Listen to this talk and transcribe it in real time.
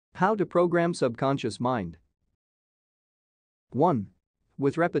How to program subconscious mind. 1.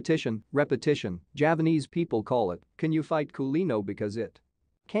 With repetition, Javanese people call it, can you fight kulino because it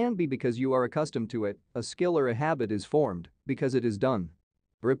can be because you are accustomed to it, a skill or a habit is formed because it is done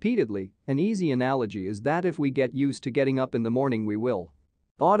repeatedly. An easy analogy is that if we get used to getting up in the morning we will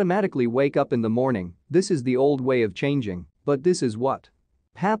automatically wake up in the morning. This is the old way of changing, but this is what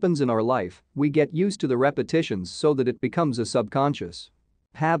happens in our life, we get used to the repetitions so that it becomes a subconscious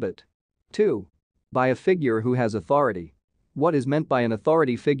habit. 2. By a figure who has authority. What is meant by an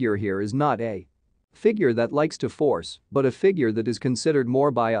authority figure here is not a figure that likes to force, but a figure that is considered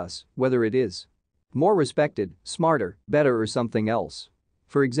more by us, whether it is more respected, smarter, better or something else.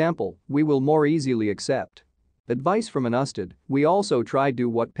 For example, we will more easily accept advice from an usted, we also try do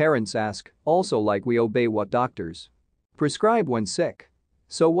what parents ask, also like we obey what doctors prescribe when sick.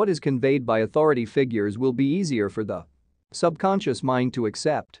 So what is conveyed by authority figures will be easier for the subconscious mind to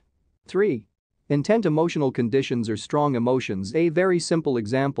accept. 3. Intent emotional conditions or strong emotions. A very simple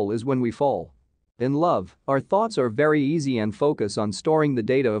example is when we fall in love, our thoughts are very easy and focus on storing the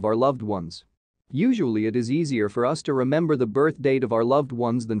data of our loved ones. Usually it is easier for us to remember the birth date of our loved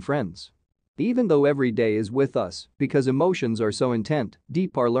ones than friends. Even though every day is with us, because emotions are so intent,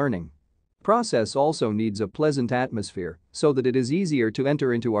 deep our learning process also needs a pleasant atmosphere so that it is easier to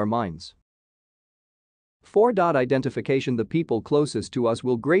enter into our minds. 4. Identification. The people closest to us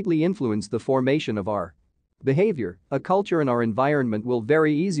will greatly influence the formation of our behavior. A culture and our environment will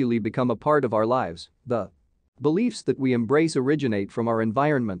very easily become a part of our lives. The beliefs that we embrace originate from our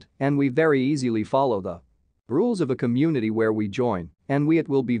environment, and we very easily follow the rules of a community where we join, and it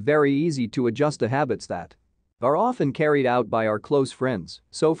will be very easy to adjust to habits that are often carried out by our close friends.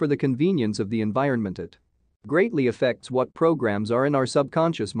 So for the convenience of the environment it greatly affects what programs are in our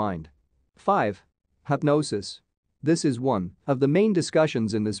subconscious mind. 5. Hypnosis. This is one of the main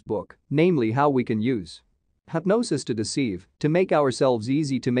discussions in this book, namely how we can use hypnosis to deceive, to make ourselves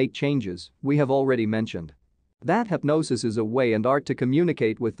easy to make changes. We have already mentioned that hypnosis is a way and art to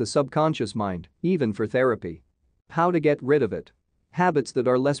communicate with the subconscious mind, even for therapy. How to get rid of it. Habits that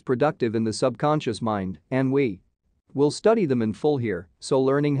are less productive in the subconscious mind, and we will study them in full here, so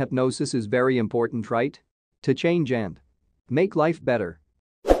learning hypnosis is very important, right? To change and make life better.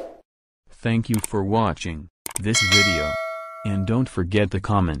 Thank you for watching this video. And don't forget the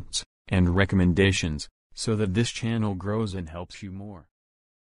comments and recommendations so that this channel grows and helps you more.